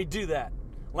 let me do that.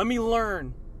 Let me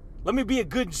learn. Let me be a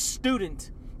good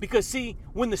student. Because, see,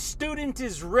 when the student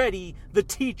is ready, the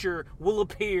teacher will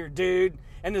appear, dude.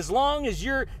 And as long as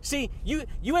you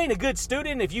ain't a good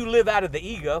student if you live out of the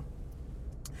ego.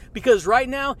 Because right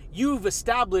now, you've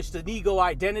established an ego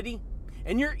identity.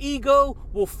 And your ego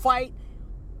will fight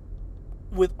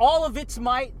with all of its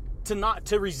might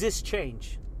to resist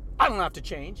change. I don't have to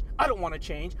change. I don't want to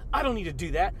change. I don't need to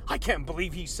do that. I can't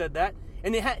believe he said that.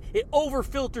 And it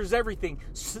over-filters everything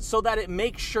so that it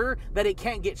makes sure that it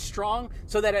can't get strong,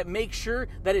 so that it makes sure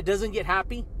that it doesn't get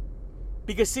happy.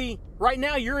 Because see, right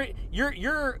now your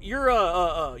ego,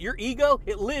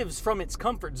 it lives from its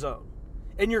comfort zone.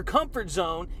 And your comfort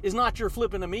zone is not your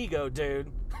flipping amigo, dude.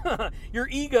 Your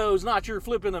ego is not your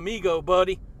flipping amigo,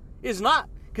 buddy. It's not,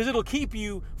 because it'll keep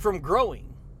you from growing.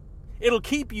 It'll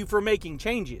keep you from making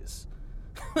changes.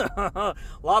 A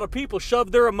lot of people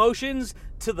shove their emotions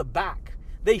to the back.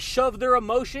 They shove their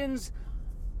emotions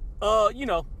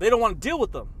they don't want to deal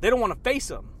with them. They don't want to face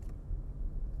them.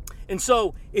 And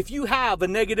so if you have a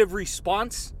negative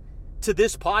response to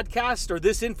this podcast or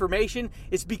this information,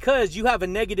 it's because you have a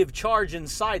negative charge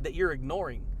inside that you're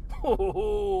ignoring.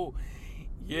 Oh,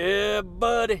 yeah,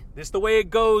 buddy. This is the way it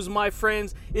goes, my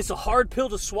friends. It's a hard pill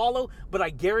to swallow, but I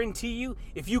guarantee you,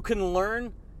 if you can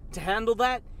learn to handle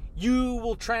that, you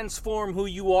will transform who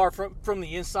you are from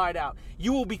the inside out.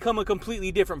 You will become a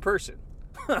completely different person.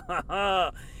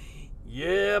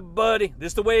 Yeah, buddy.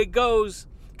 This is the way it goes.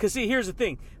 Because see, here's the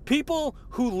thing. People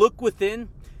who look within,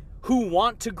 who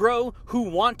want to grow, who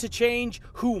want to change,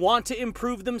 who want to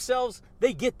improve themselves,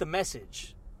 they get the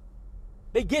message.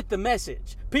 They get the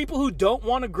message. People who don't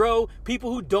want to grow,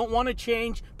 people who don't want to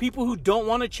change, people who don't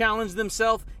want to challenge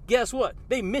themselves, guess what?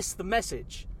 They miss the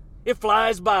message. It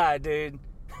flies by, dude.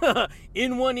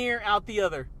 In one ear, out the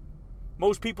other.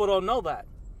 Most people don't know that.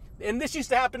 And this used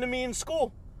to happen to me in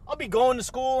school. I'll be going to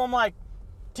school. I'm like,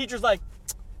 teacher's like,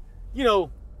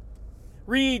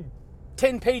 read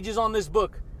 10 pages on this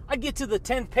book. I get to the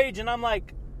 10th page and I'm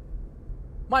like,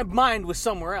 my mind was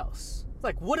somewhere else. It's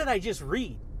like, what did I just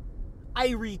read?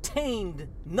 I retained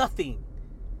nothing.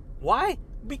 Why?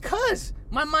 Because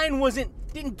my mind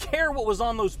didn't care what was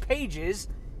on those pages.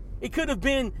 It could have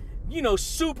been,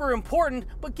 super important,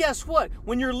 but guess what?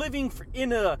 When you're living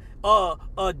in a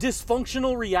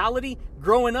dysfunctional reality,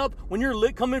 growing up, when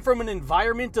you're coming from an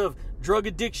environment of drug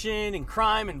addiction and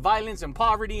crime and violence and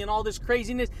poverty and all this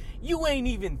craziness, you ain't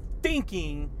even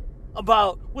thinking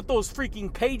about what those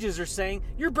freaking pages are saying.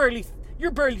 You're barely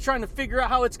trying to figure out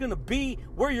how it's going to be,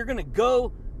 where you're going to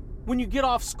go when you get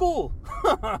off school.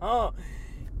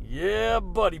 Yeah,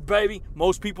 buddy, baby.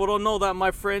 Most people don't know that,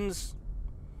 my friends.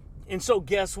 And so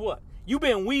guess what? You've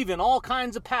been weaving all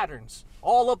kinds of patterns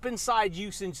all up inside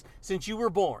you since you were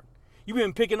born. You've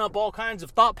been picking up all kinds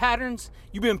of thought patterns.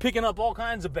 You've been picking up all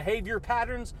kinds of behavior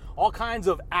patterns, all kinds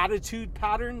of attitude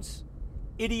patterns,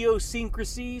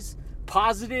 idiosyncrasies,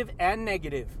 positive and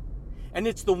negative. And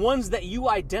it's the ones that you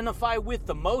identify with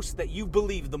the most that you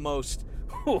believe the most.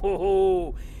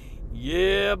 Oh,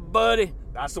 yeah, buddy.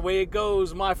 That's the way it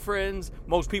goes, my friends.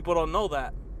 Most people don't know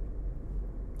that.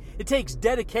 It takes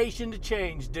dedication to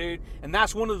change, dude. And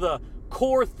that's one of the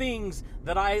core things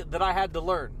that I had to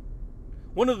learn.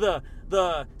 One of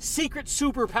the secret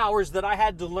superpowers that I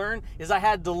had to learn is I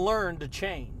had to learn to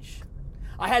change.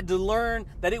 I had to learn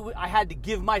that I had to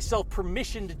give myself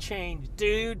permission to change,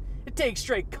 dude. It takes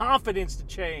straight confidence to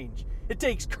change. It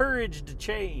takes courage to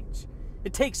change.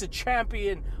 It takes a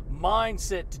champion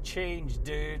mindset to change,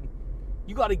 dude.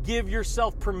 You got to give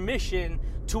yourself permission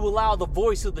to allow the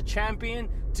voice of the champion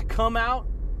to come out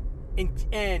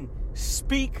and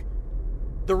speak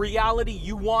the reality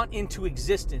you want into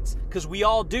existence. Because we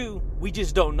all do. We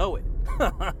just don't know it.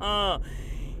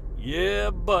 Yeah,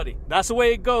 buddy. That's the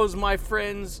way it goes, my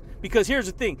friends. Because here's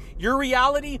the thing. Your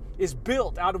reality is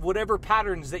built out of whatever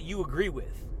patterns that you agree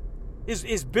with.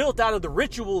 Is built out of the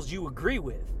rituals you agree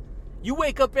with. You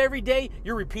wake up every day,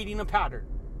 you're repeating a pattern.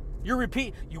 You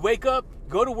wake up,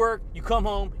 go to work, you come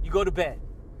home, you go to bed.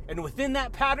 And within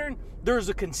that pattern, there's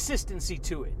a consistency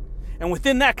to it. And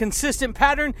within that consistent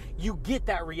pattern, you get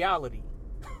that reality.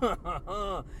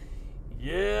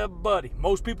 Yeah, buddy.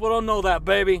 Most people don't know that,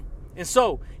 baby. And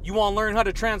so, you want to learn how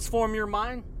to transform your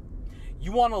mind?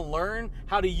 You want to learn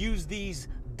how to use these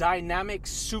dynamic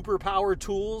superpower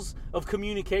tools of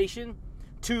communication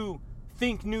to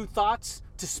think new thoughts,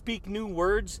 to speak new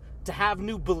words, to have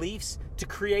new beliefs, to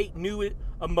create new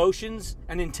emotions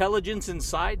and intelligence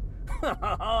inside?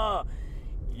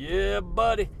 Yeah,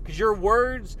 buddy. Because your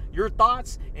words, your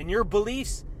thoughts, and your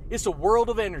beliefs, it's a world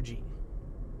of energy.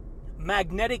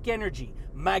 Magnetic energy,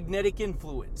 magnetic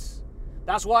influence.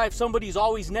 That's why if somebody's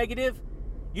always negative,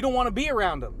 you don't want to be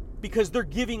around them. Because they're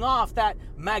giving off that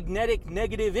magnetic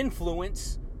negative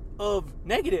influence of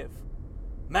negative.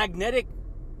 Magnetic,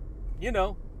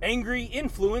 angry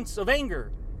influence of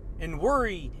anger. And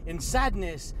worry, and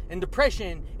sadness, and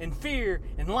depression, and fear,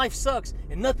 and life sucks,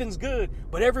 and nothing's good,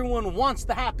 but everyone wants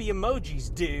the happy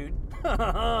emojis, dude.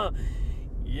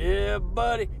 Yeah,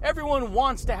 buddy. Everyone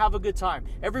wants to have a good time.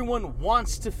 Everyone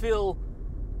wants to feel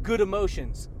good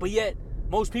emotions, but yet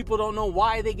most people don't know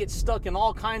why they get stuck in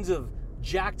all kinds of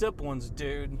jacked up ones,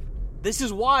 dude. This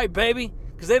is why, baby,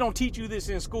 because they don't teach you this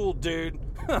in school, dude.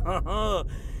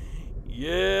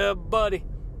 Yeah, buddy.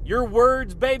 Your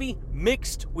words, baby,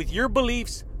 mixed with your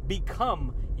beliefs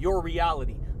become your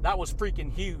reality. That was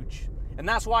freaking huge. And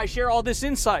that's why I share all this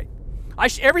insight.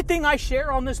 Everything I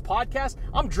share on this podcast,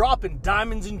 I'm dropping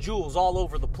diamonds and jewels all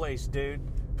over the place, dude.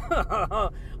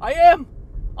 I am.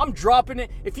 I'm dropping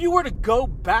it. If you were to go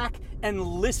back and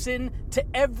listen to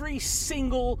every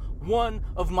single one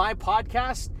of my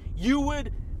podcasts, you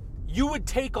would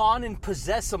take on and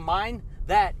possess a mind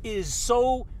that is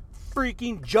so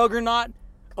freaking juggernaut,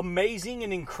 amazing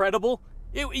and incredible.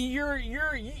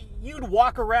 You'd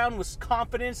walk around with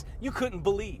confidence you couldn't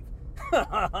believe.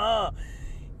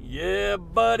 Yeah,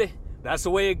 buddy. That's the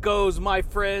way it goes, my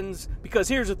friends. Because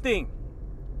here's the thing.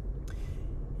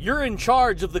 You're in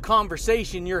charge of the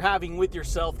conversation you're having with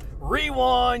yourself.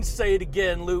 Rewind, say it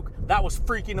again, Luke. That was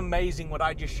freaking amazing what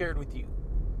I just shared with you.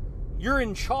 You're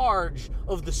in charge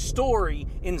of the story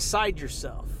inside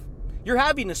yourself. You're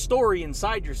having a story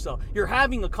inside yourself. You're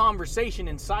having a conversation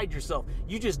inside yourself.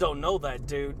 You just don't know that,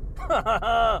 dude.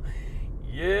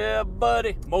 Yeah,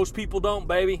 buddy. Most people don't,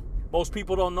 baby. Most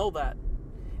people don't know that.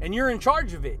 And you're in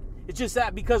charge of it. It's just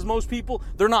that because most people,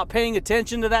 they're not paying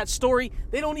attention to that story.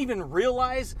 They don't even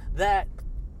realize that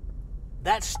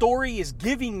that story is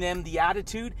giving them the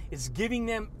attitude. It's giving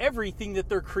them everything that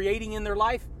they're creating in their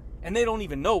life. And they don't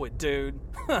even know it, dude.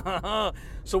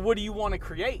 So what do you want to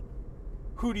create?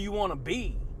 Who do you want to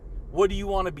be? What do you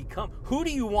want to become? Who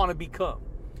do you want to become?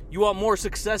 You want more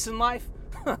success in life?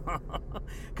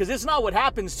 Because it's not what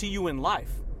happens to you in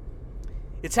life.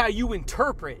 It's how you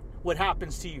interpret what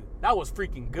happens to you. That was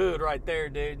freaking good right there,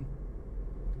 dude.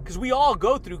 Because we all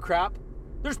go through crap.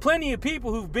 There's plenty of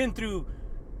people who've been through,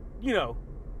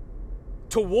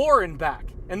 to war and back,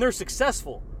 and they're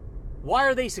successful. Why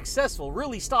are they successful?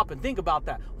 Really stop and think about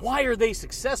that. Why are they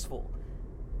successful?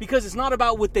 Because it's not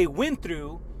about what they went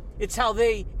through. It's how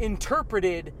they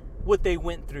interpreted what they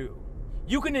went through.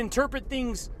 You can interpret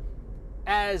things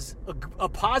as a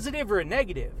positive or a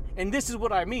negative. And this is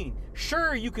what I mean.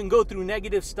 Sure, you can go through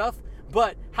negative stuff,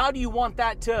 but how do you want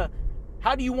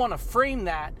to frame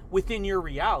that within your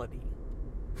reality?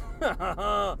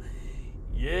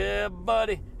 Yeah,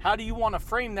 buddy. How do you want to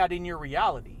frame that in your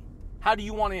reality? How do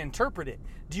you want to interpret it?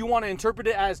 Do you want to interpret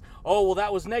it as, oh, well,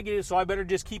 that was negative, so I better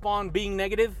just keep on being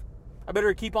negative? I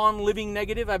better keep on living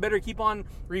negative? I better keep on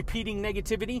repeating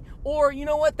negativity? Or, you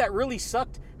know what, that really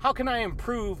sucked. How can I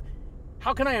improve?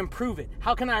 How can I improve it?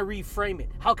 How can I reframe it?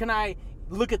 How can I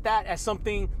look at that as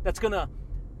something that's going to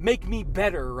make me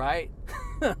better, right?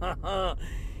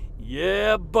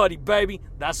 Yeah, buddy, baby.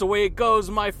 That's the way it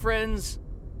goes, my friends.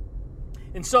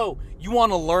 And so, you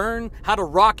want to learn how to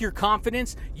rock your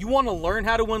confidence? You want to learn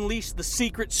how to unleash the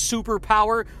secret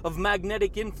superpower of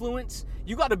magnetic influence?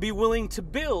 You got to be willing to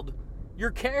build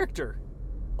your character,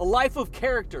 a life of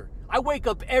character. I wake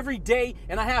up every day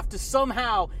and I have to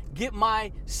somehow get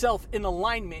myself in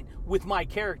alignment with my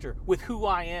character, with who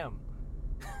I am,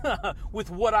 with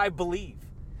what I believe.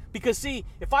 Because see,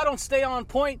 if I don't stay on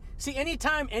point,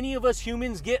 anytime any of us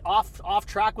humans get off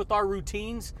track with our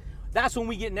routines, that's when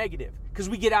we get negative, because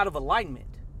we get out of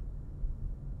alignment.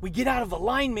 We get out of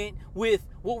alignment with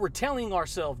what we're telling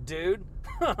ourselves, dude.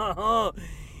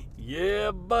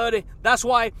 Yeah, buddy. That's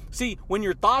why, when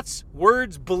your thoughts,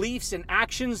 words, beliefs, and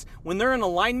actions, when they're in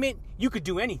alignment, you could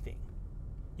do anything.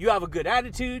 You have a good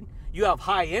attitude, you have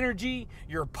high energy,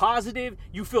 you're positive,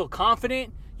 you feel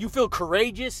confident, you feel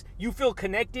courageous, you feel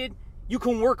connected, you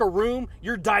can work a room,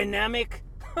 you're dynamic.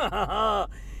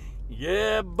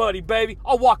 Yeah, buddy, baby.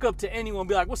 I'll walk up to anyone and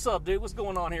be like, what's up, dude? What's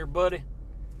going on here, buddy?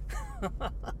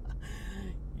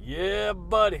 Yeah,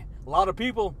 buddy. A lot of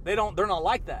people, they're not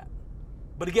like that.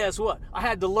 But guess what? I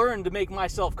had to learn to make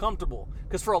myself comfortable.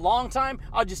 Because for a long time,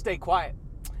 I'll just stay quiet.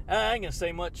 I ain't going to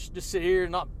say much. Just sit here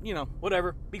and not,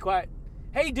 whatever. Be quiet.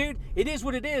 Hey, dude, it is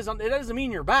what it is. It doesn't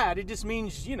mean you're bad. It just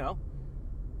means,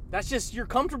 that's just you're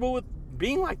comfortable with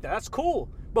being like that. That's cool.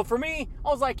 But for me, I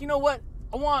was like, you know what?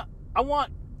 I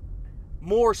want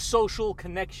more social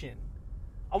connection.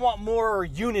 I want more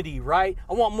unity, right?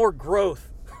 I want more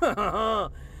growth.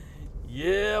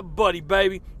 Yeah, buddy,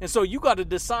 baby. And so you got to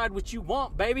decide what you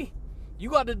want, baby. You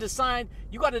got to decide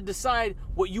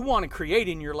what you want to create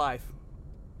in your life.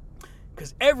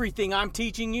 Because everything I'm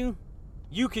teaching you,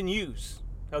 you can use,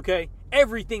 okay?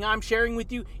 Everything I'm sharing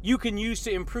with you, you can use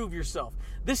to improve yourself.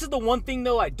 This is the one thing,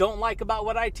 though, I don't like about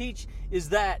what I teach, is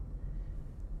that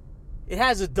it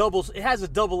has a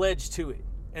double edge to it.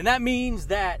 And that means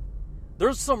that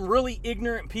there's some really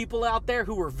ignorant people out there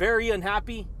who are very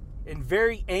unhappy and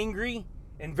very angry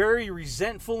and very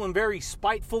resentful and very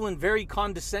spiteful and very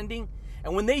condescending.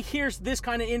 And when they hear this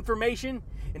kind of information,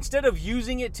 instead of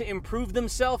using it to improve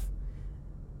themselves,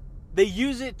 they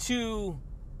use it to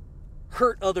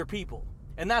hurt other people.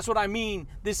 And that's what I mean.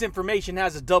 This information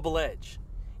has a double edge.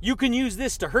 You can use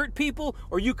this to hurt people,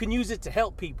 or you can use it to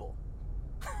help people.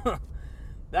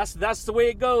 That's the way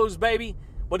it goes, baby.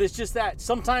 But it's just that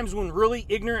sometimes when really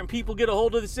ignorant people get a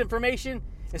hold of this information,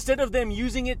 Instead of them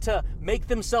using it to make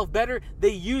themselves better, they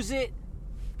use it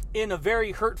in a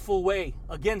very hurtful way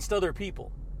against other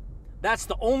people. That's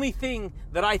the only thing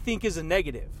that I think is a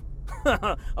negative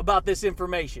about this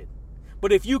information.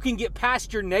 But if you can get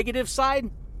past your negative side,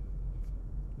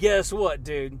 guess what,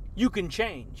 dude? You can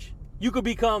change. You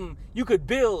could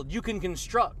build, you can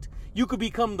construct. You could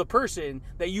become the person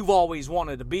that you've always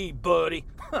wanted to be, buddy.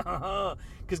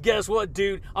 Because guess what,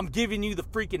 dude? I'm giving you the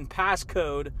freaking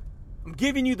passcode. I'm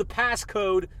giving you the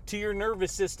passcode to your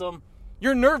nervous system.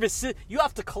 You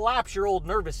have to collapse your old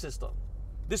nervous system.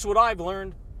 This is what I've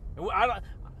learned.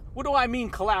 What do I mean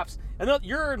collapse?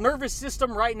 Your nervous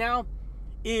system right now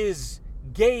is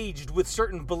gauged with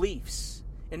certain beliefs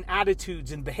and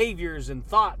attitudes and behaviors and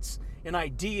thoughts and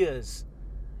ideas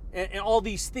and all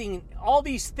these things,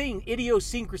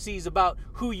 idiosyncrasies about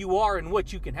who you are and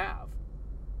what you can have.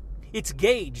 It's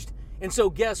gauged. And so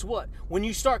guess what? When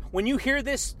you hear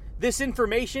this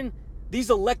information, these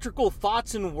electrical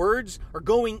thoughts and words are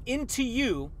going into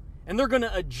you, and they're going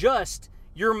to adjust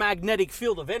your magnetic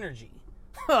field of energy.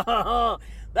 That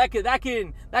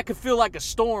could feel like a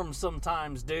storm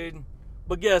sometimes, dude.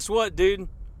 But guess what, dude?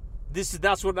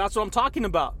 That's what I'm talking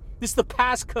about. This is the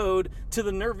passcode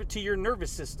to your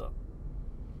nervous system.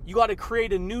 You got to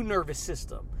create a new nervous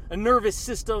system, a nervous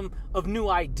system of new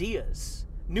ideas,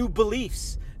 new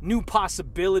beliefs, new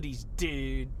possibilities,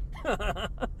 dude.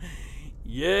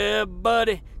 Yeah,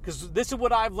 buddy. Because this is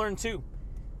what I've learned too.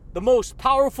 The most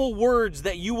powerful words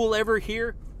that you will ever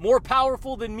hear, more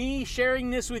powerful than me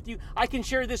sharing this with you. I can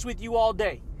share this with you all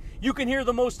day. You can hear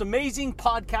the most amazing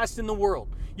podcast in the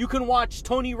world. You can watch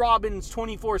Tony Robbins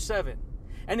 24/7.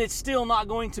 And it's still not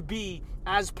going to be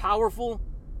as powerful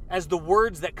as the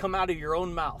words that come out of your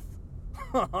own mouth.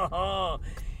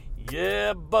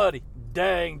 Yeah, buddy.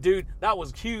 Dang, dude. That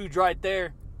was huge right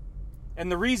there. And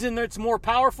the reason that it's more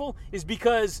powerful is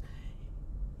because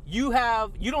you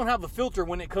don't have a filter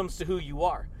when it comes to who you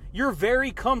are. You're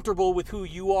very comfortable with who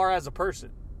you are as a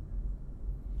person.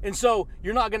 And so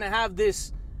you're not going to have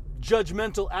this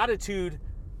judgmental attitude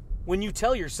when you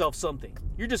tell yourself something.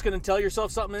 You're just going to tell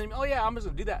yourself something and, oh yeah, I'm just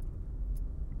going to do that.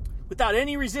 Without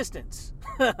any resistance.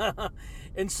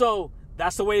 And so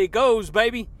that's the way it goes,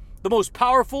 baby. The most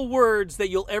powerful words that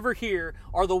you'll ever hear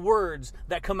are the words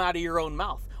that come out of your own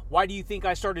mouth. Why do you think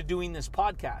I started doing this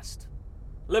podcast?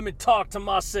 Let me talk to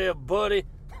myself, buddy.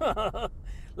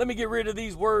 Let me get rid of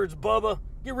these words, Bubba.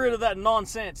 Get rid of that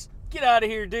nonsense. Get out of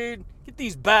here, dude. Get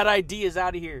these bad ideas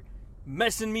out of here.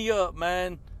 Messing me up,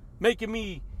 man. Making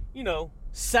me,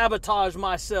 sabotage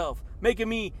myself. Making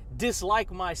me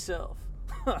dislike myself.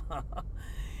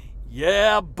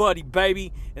 Yeah, buddy,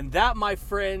 baby. And that, my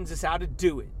friends, is how to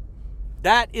do it.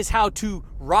 That is how to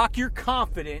rock your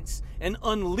confidence and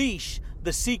unleash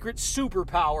the secret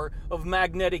superpower of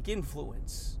magnetic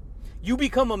influence. You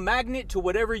become a magnet to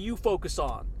whatever you focus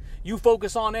on. You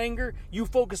focus on anger, you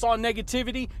focus on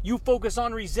negativity, you focus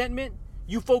on resentment,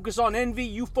 you focus on envy,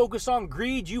 you focus on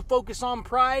greed, you focus on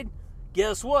pride.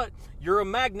 Guess what? You're a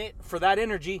magnet for that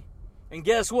energy. And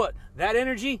guess what? That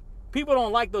energy, people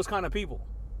don't like those kind of people.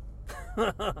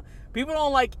 People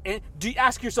don't like,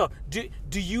 ask yourself,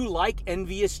 do you like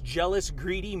envious, jealous,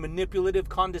 greedy, manipulative,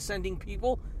 condescending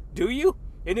people? Do you?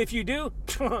 And if you do,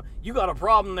 you got a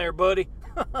problem there, buddy.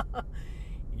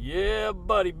 Yeah,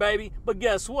 buddy, baby. But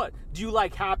guess what? Do you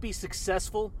like happy,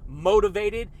 successful,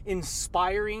 motivated,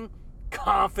 inspiring,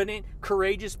 confident,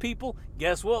 courageous people?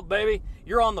 Guess what, baby?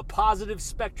 You're on the positive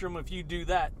spectrum if you do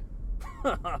that.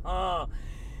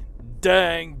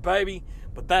 Dang, baby.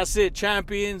 But that's it,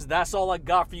 champions. That's all I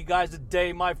got for you guys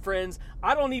today, my friends.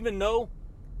 I don't even know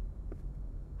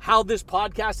how this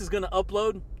podcast is going to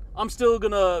upload. I'm still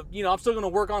going to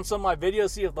work on some of my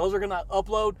videos, see if those are going to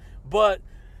upload. But,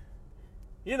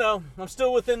 I'm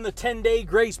still within the 10-day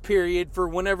grace period for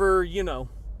whenever,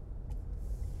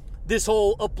 this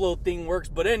whole upload thing works.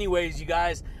 But anyways, you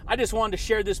guys, I just wanted to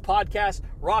share this podcast.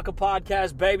 Rock a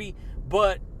podcast, baby.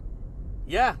 But,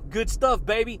 yeah, good stuff,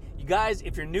 baby. You guys,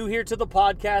 if you're new here to the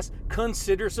podcast,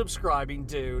 consider subscribing,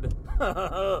 dude.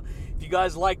 If you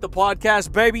guys like the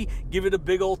podcast, baby, give it a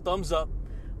big old thumbs up.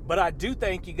 But I do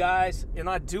thank you guys, and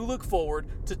I do look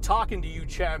forward to talking to you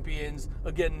champions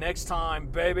again next time,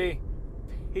 baby.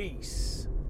 Peace.